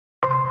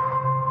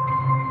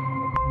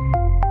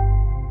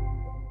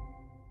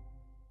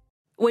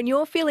When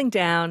you're feeling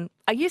down,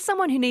 are you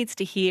someone who needs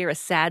to hear a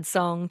sad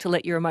song to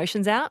let your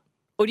emotions out?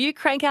 Or do you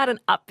crank out an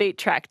upbeat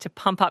track to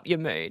pump up your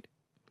mood?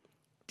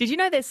 Did you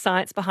know there's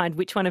science behind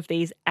which one of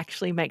these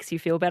actually makes you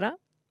feel better?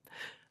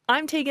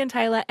 I'm Tegan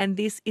Taylor and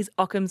this is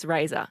Occam's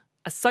Razor,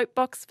 a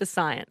soapbox for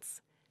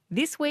science.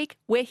 This week,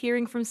 we're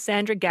hearing from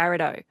Sandra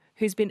Garrido,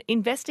 who's been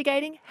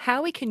investigating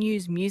how we can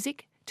use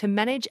music to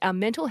manage our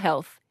mental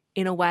health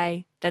in a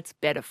way that's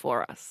better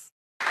for us.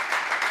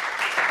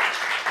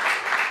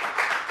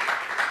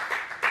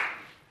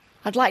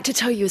 I'd like to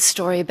tell you a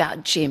story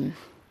about Jim.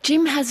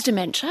 Jim has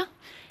dementia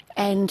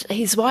and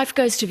his wife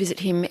goes to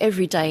visit him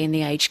every day in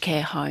the aged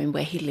care home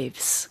where he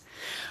lives.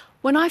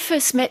 When I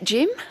first met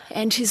Jim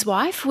and his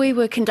wife, we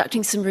were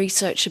conducting some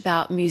research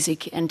about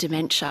music and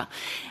dementia.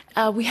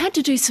 We had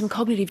to do some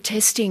cognitive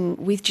testing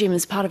with Jim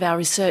as part of our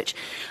research.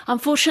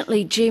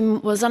 Unfortunately,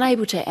 Jim was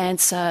unable to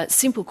answer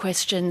simple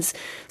questions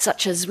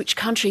such as which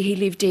country he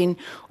lived in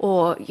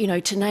or,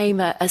 to name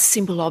a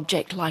simple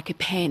object like a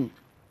pen.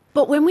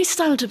 But when we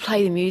started to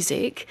play the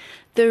music,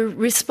 the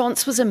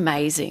response was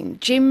amazing.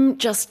 Jim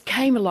just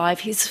came alive,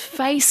 his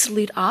face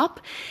lit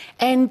up,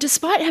 and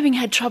despite having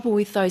had trouble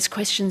with those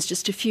questions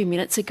just a few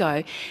minutes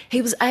ago,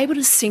 he was able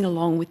to sing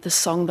along with the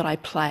song that I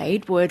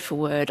played, word for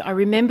word. I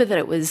remember that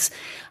it was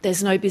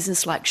There's No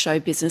Business Like Show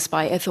Business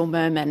by Ethel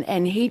Merman,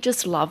 and he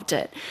just loved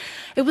it.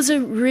 It was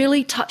a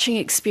really touching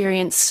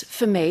experience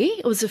for me.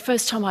 It was the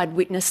first time I'd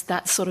witnessed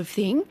that sort of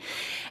thing.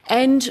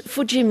 And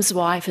for Jim's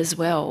wife as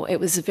well, it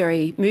was a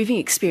very moving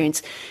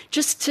experience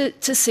just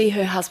to see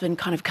her husband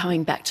kind of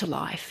coming back to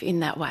life in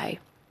that way.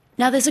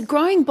 Now, there's a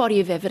growing body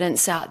of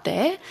evidence out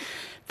there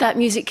that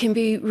music can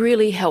be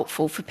really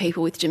helpful for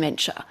people with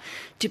dementia.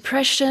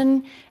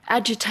 Depression,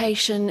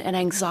 agitation and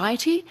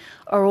anxiety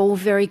are all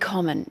very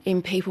common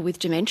in people with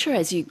dementia,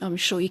 as I'm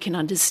sure you can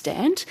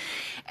understand,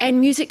 and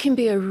music can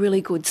be a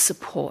really good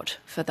support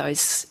for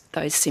those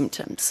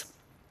symptoms.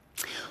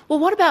 Well,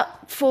 what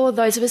about for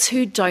those of us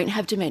who don't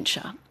have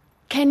dementia?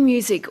 Can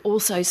music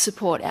also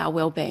support our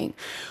well-being?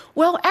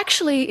 Well,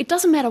 actually, it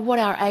doesn't matter what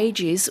our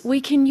age is. We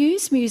can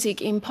use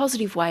music in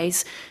positive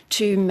ways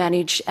to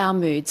manage our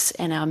moods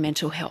and our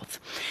mental health.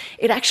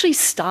 It actually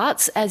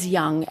starts as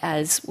young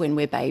as when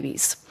we're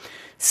babies.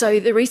 So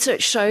the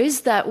research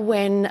shows that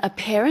when a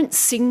parent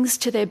sings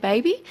to their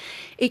baby,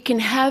 it can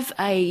have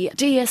a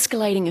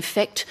de-escalating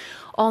effect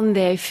on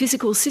their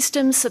physical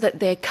systems so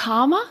that they're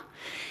calmer.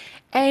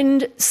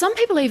 And some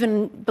people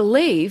even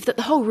believe that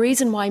the whole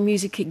reason why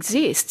music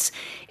exists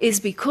is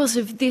because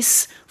of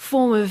this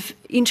form of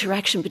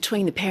interaction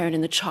between the parent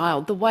and the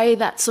child, the way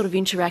that sort of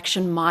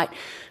interaction might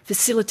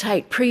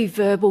facilitate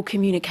pre-verbal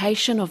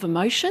communication of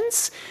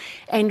emotions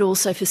and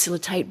also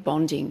facilitate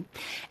bonding.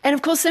 And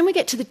of course, then we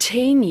get to the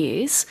teen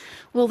years.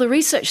 Well, the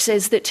research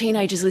says that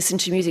teenagers listen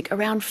to music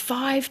around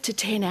 5 to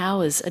 10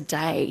 hours a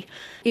day.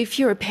 If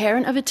you're a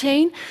parent of a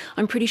teen,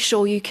 I'm pretty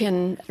sure you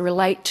can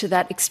relate to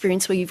that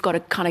experience where you've got to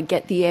kind of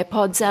get the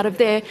AirPods out of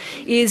their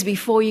ears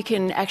before you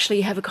can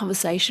actually have a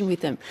conversation with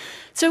them.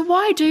 So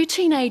why do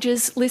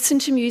teenagers listen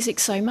to music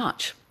so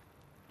much?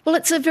 Well,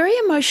 it's a very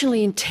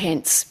emotionally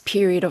intense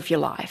period of your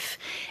life,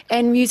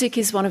 and music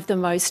is one of the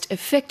most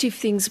effective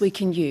things we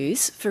can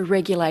use for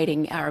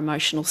regulating our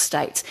emotional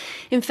states.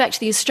 In fact,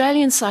 the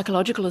Australian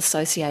Psychological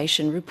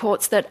Association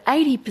reports that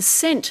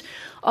 80%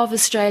 of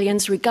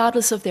Australians,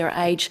 regardless of their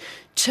age,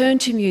 turn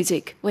to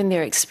music when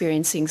they're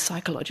experiencing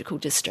psychological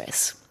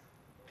distress.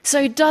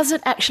 So does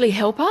it actually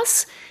help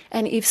us?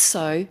 And if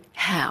so,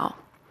 how?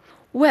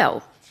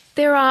 Well,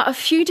 there are a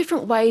few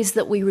different ways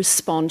that we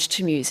respond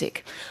to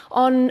music.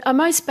 On a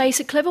most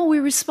basic level, we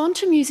respond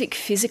to music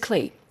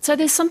physically. So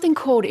there's something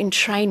called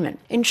entrainment.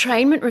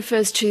 Entrainment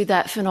refers to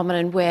that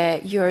phenomenon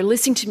where you're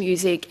listening to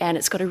music and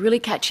it's got a really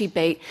catchy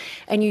beat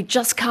and you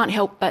just can't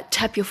help but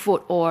tap your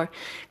foot or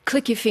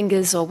click your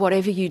fingers or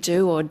whatever you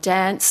do or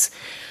dance.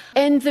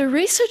 And the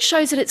research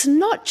shows that it's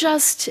not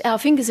just our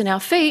fingers and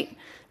our feet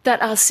that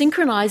are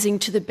synchronising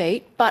to the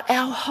beat, but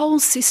our whole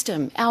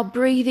system, our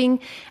breathing,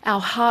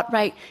 our heart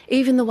rate,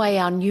 even the way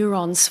our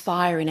neurons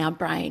fire in our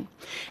brain.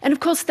 And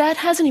of course, that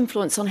has an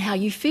influence on how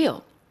you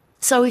feel.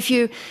 So if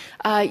you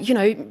are,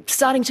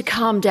 starting to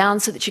calm down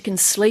so that you can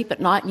sleep at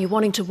night and you're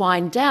wanting to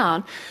wind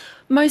down,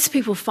 most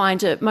people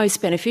find it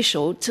most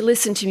beneficial to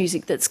listen to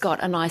music that's got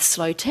a nice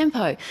slow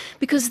tempo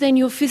because then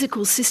your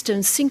physical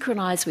systems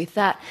synchronise with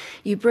that.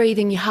 You're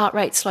breathing, your heart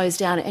rate slows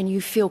down and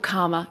you feel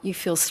calmer, you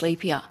feel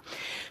sleepier.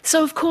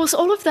 So, of course,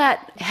 all of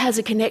that has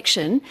a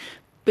connection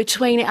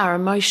between our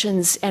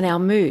emotions and our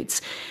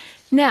moods.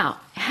 Now,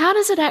 how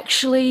does it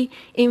actually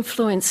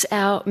influence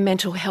our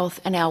mental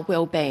health and our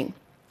well-being?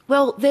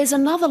 Well, there's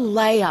another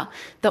layer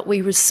that we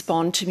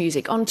respond to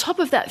music. On top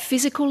of that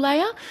physical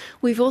layer,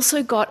 we've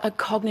also got a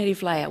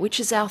cognitive layer, which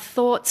is our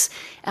thoughts,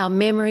 our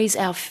memories,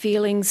 our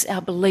feelings,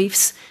 our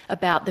beliefs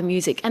about the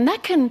music. And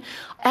that can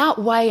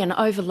outweigh and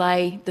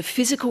overlay the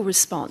physical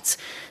response.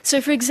 So,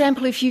 for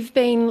example, if you've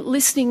been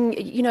listening,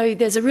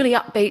 there's a really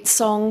upbeat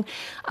song,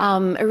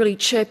 a really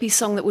chirpy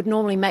song that would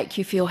normally make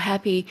you feel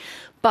happy,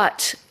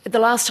 but the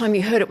last time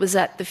you heard it was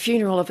at the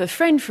funeral of a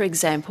friend, for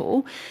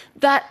example,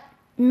 that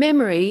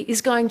memory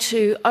is going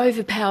to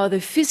overpower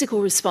the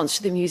physical response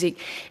to the music,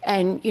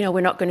 and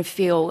we're not going to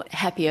feel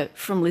happier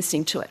from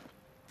listening to it.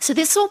 So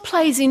this all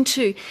plays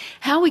into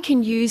how we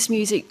can use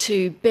music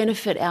to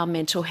benefit our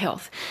mental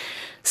health.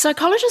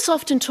 Psychologists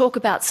often talk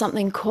about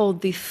something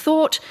called the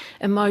thought,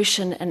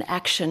 emotion and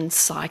action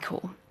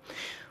cycle,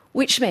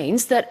 which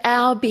means that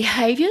our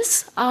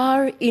behaviours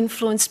are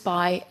influenced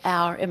by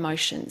our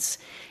emotions,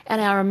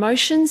 and our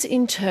emotions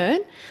in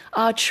turn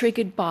are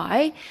triggered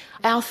by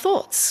our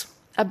thoughts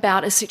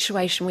about a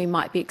situation we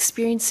might be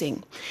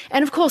experiencing.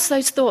 And of course,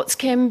 those thoughts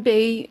can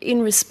be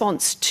in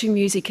response to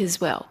music as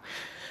well.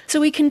 So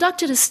we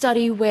conducted a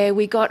study where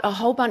we got a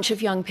whole bunch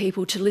of young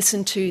people to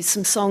listen to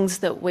some songs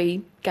that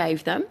we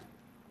gave them,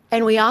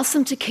 and we asked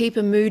them to keep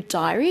a mood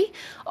diary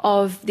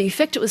of the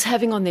effect it was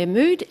having on their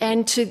mood,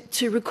 and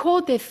to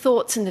record their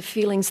thoughts and the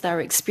feelings they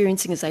were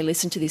experiencing as they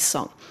listened to this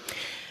song.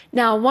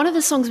 Now, one of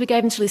the songs we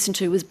gave them to listen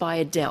to was by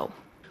Adele.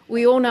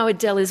 We all know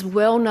Adele is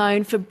well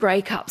known for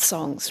breakup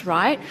songs,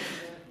 right?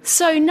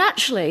 So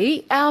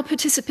naturally, our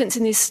participants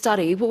in this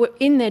study were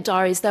in their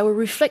diaries, they were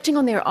reflecting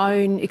on their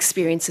own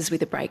experiences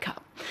with a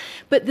breakup.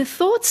 But the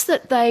thoughts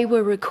that they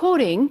were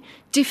recording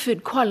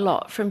differed quite a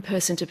lot from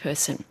person to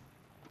person.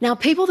 Now,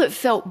 people that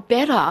felt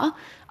better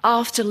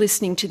after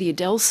listening to the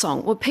Adele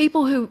song were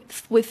people who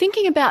were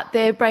thinking about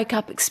their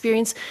breakup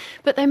experience,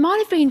 but they might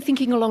have been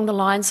thinking along the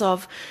lines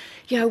of,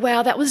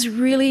 wow, that was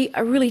really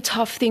a really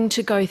tough thing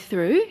to go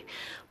through,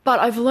 but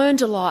I've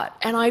learned a lot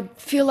and I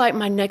feel like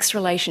my next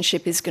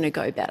relationship is going to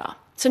go better.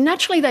 So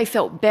naturally they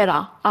felt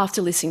better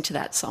after listening to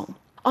that song.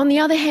 On the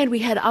other hand, we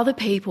had other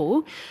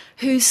people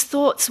whose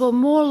thoughts were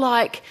more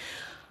like,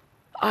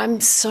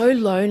 I'm so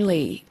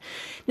lonely.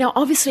 Now,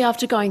 obviously,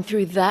 after going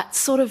through that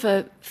sort of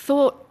a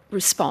thought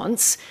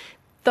response,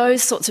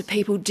 those sorts of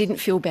people didn't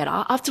feel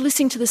better after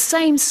listening to the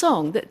same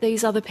song that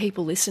these other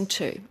people listened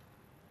to.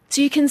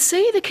 So you can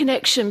see the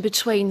connection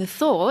between the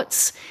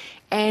thoughts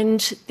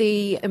and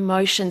the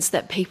emotions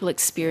that people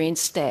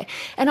experienced there.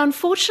 And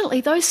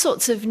unfortunately, those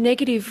sorts of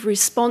negative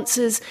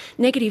responses,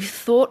 negative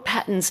thought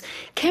patterns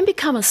can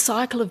become a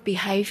cycle of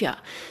behaviour.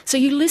 So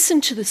you listen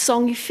to the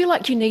song, you feel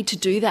like you need to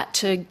do that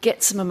to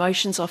get some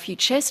emotions off your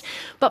chest,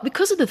 but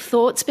because of the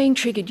thoughts being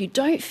triggered, you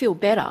don't feel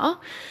better,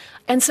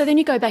 and so then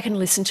you go back and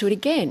listen to it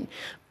again.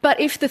 But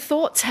if the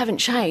thoughts haven't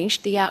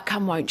changed, the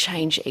outcome won't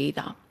change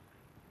either.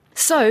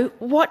 So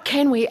what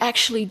can we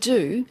actually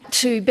do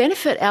to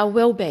benefit our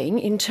well-being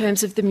in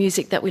terms of the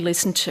music that we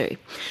listen to?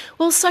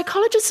 Well,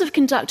 psychologists have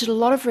conducted a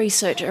lot of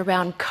research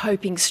around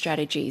coping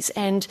strategies,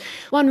 and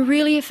one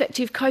really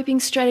effective coping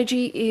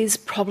strategy is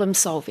problem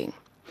solving.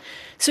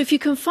 So if you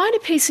can find a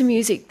piece of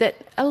music that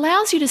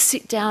allows you to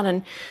sit down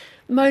and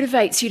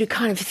motivates you to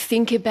kind of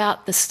think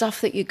about the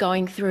stuff that you're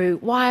going through.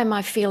 Why am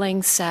I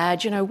feeling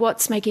sad?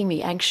 What's making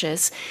me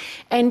anxious?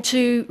 And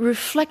to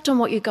reflect on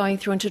what you're going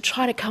through and to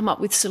try to come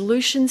up with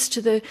solutions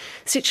to the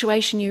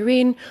situation you're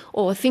in,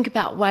 or think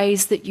about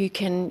ways that you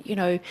can,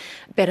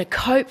 better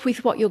cope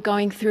with what you're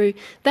going through.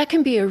 That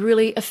can be a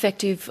really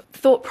effective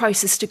thought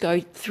process to go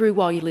through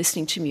while you're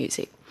listening to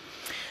music.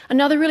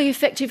 Another really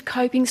effective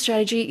coping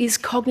strategy is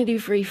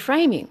cognitive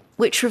reframing,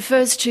 which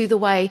refers to the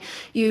way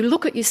you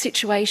look at your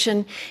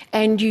situation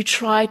and you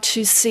try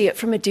to see it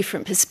from a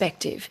different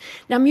perspective.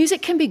 Now,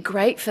 music can be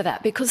great for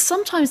that because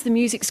sometimes the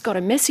music's got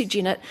a message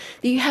in it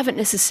that you haven't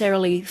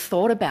necessarily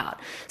thought about.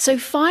 So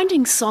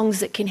finding songs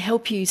that can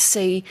help you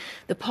see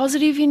the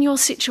positive in your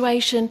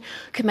situation,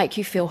 can make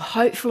you feel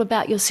hopeful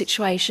about your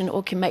situation,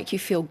 or can make you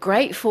feel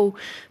grateful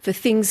for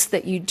things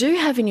that you do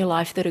have in your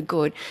life that are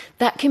good,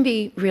 that can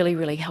be really,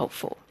 really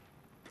helpful.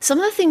 Some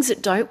of the things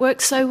that don't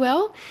work so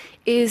well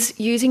is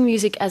using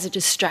music as a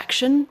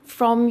distraction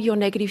from your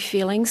negative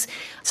feelings.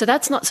 So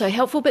that's not so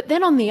helpful. But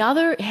then on the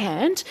other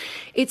hand,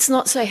 it's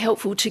not so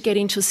helpful to get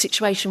into a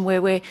situation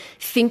where we're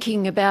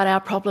thinking about our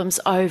problems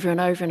over and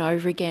over and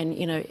over again,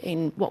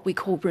 in what we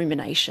call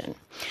rumination.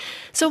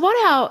 So what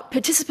our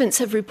participants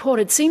have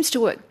reported seems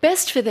to work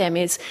best for them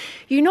is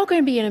you're not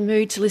going to be in a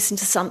mood to listen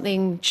to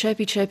something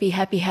chirpy, chirpy,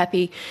 happy,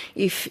 happy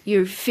if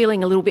you're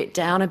feeling a little bit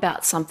down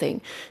about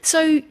something.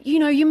 So,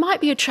 you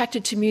might be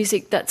attracted to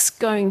music that's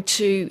going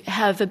to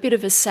have a bit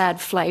of a sad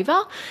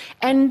flavour,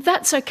 and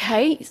that's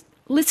okay.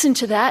 Listen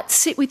to that,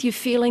 sit with your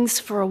feelings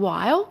for a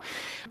while,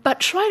 but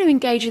try to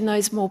engage in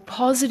those more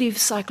positive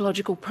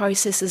psychological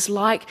processes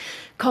like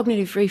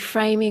cognitive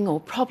reframing or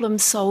problem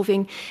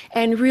solving,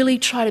 and really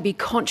try to be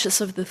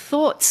conscious of the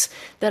thoughts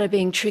that are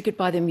being triggered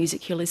by the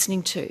music you're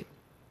listening to.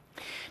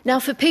 Now,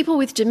 for people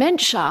with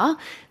dementia,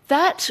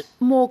 that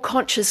more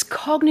conscious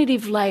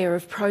cognitive layer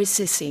of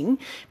processing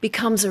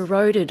becomes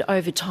eroded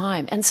over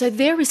time. And so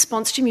their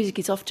response to music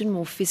is often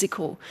more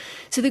physical.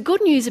 So the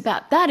good news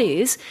about that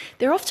is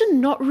they're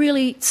often not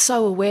really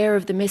so aware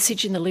of the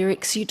message in the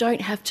lyrics. You don't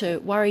have to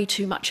worry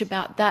too much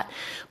about that.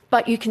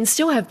 But you can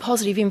still have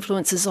positive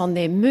influences on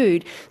their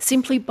mood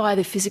simply by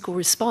the physical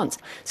response.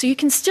 So you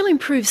can still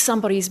improve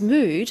somebody's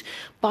mood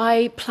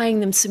by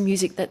playing them some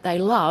music that they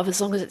love, as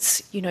long as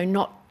it's,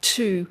 not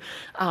too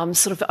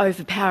sort of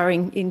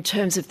overpowering in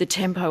terms of the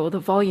tempo or the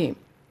volume.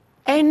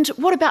 And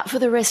what about for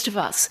the rest of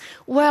us?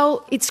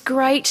 Well, it's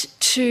great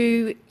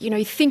to,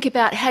 think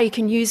about how you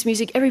can use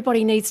music.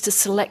 Everybody needs to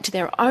select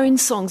their own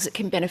songs that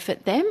can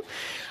benefit them.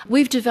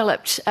 We've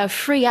developed a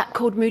free app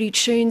called Moody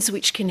Tunes,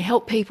 which can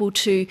help people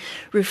to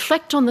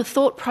reflect on the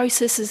thought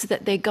processes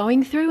that they're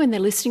going through when they're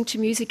listening to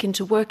music and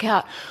to work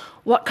out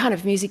what kind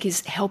of music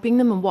is helping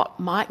them and what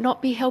might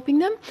not be helping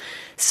them.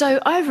 So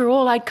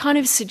overall, I'd kind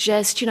of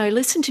suggest,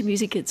 listen to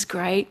music, it's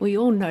great, we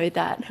all know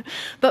that,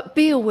 but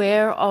be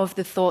aware of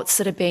the thoughts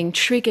that are being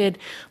triggered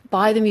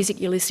by the music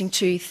you're listening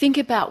to. Think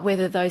about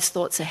whether those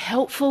thoughts are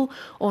helpful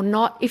or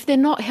not. If they're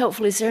not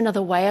helpful, is there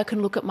another way I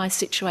can look at my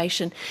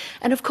situation?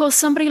 And of course,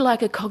 somebody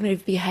like a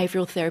cognitive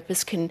behavioural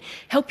therapist can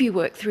help you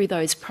work through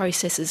those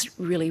processes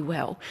really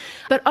well.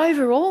 But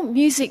overall,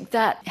 music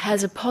that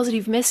has a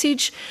positive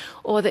message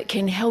or that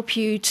can help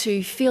you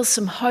to feel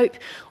some hope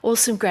or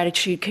some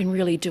gratitude can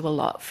really do a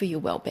lot for your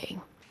well-being.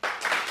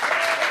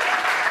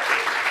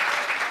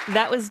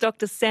 That was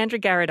Dr. Sandra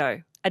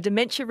Garrido, a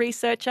dementia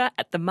researcher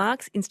at the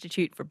Marks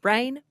Institute for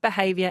Brain,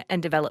 Behaviour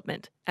and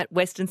Development at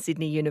Western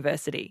Sydney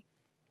University.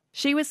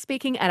 She was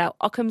speaking at our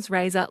Occam's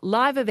Razor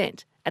live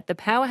event at the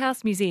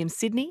Powerhouse Museum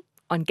Sydney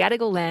on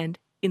Gadigal land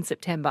in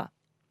September.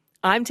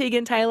 I'm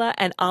Tegan Taylor,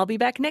 and I'll be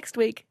back next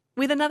week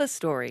with another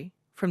story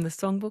from the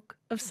Songbook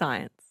of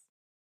Science.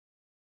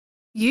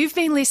 You've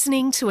been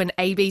listening to an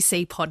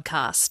ABC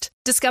podcast.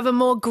 Discover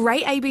more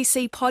great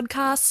ABC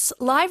podcasts,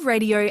 live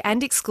radio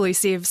and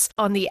exclusives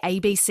on the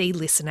ABC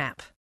Listen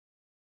app.